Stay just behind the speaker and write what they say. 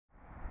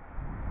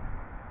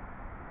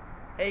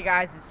Hey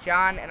guys, it's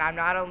John, and I'm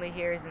not only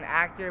here as an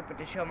actor, but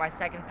to show my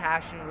second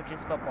passion, which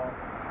is football.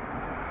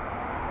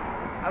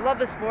 I love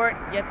the sport,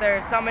 yet there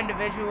are some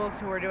individuals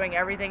who are doing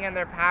everything in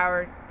their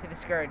power to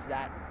discourage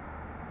that.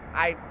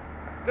 I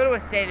go to a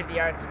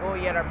state-of-the-art school,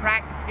 yet our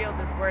practice field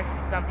is worse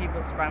than some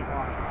people's front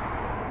lawns.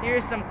 Here are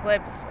some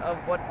clips of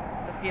what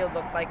the field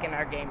looked like in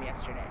our game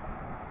yesterday.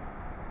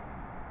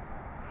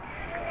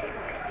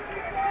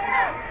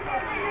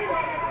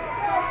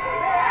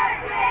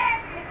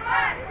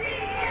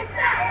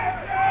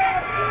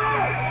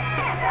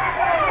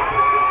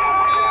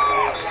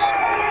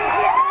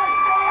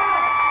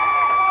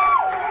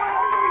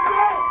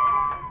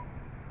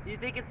 Do you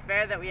think it's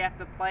fair that we have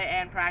to play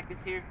and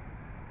practice here?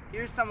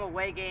 Here's some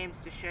away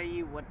games to show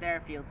you what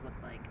their fields look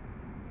like.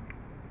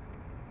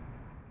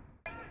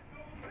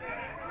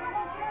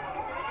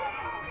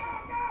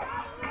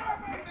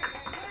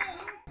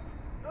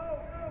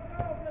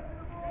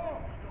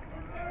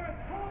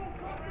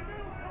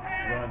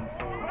 Run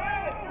forward.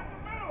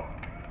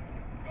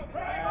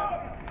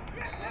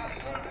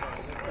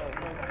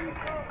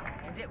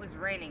 And it was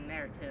raining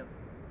there too.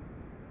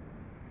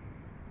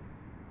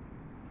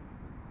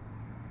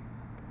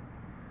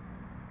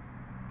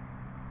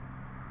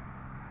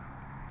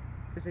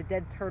 There's a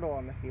dead turtle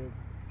on the field.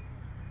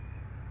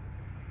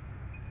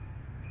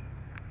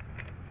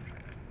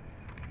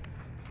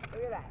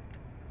 Look at that.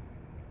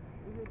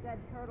 There's a dead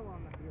turtle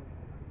on the field.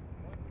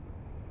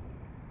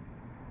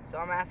 So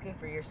I'm asking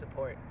for your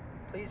support.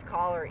 Please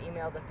call or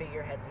email the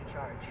figureheads in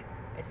charge.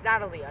 It's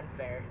not only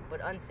unfair,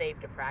 but unsafe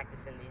to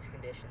practice in these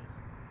conditions.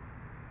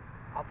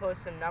 I'll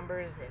post some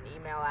numbers and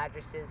email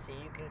addresses so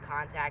you can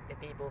contact the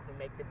people who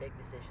make the big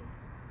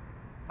decisions.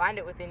 Find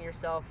it within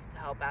yourself to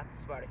help out the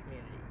Sparta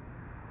community.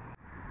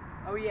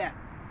 Oh yeah,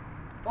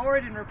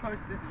 forward and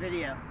repost this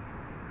video.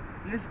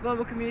 In this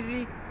global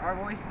community, our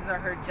voices are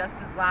heard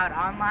just as loud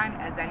online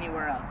as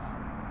anywhere else.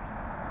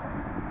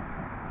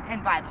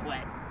 And by the way,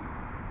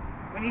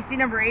 when you see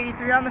number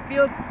 83 on the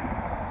field,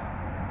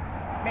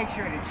 make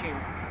sure to cheer.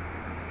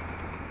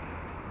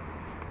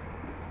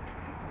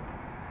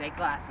 Stay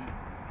classy.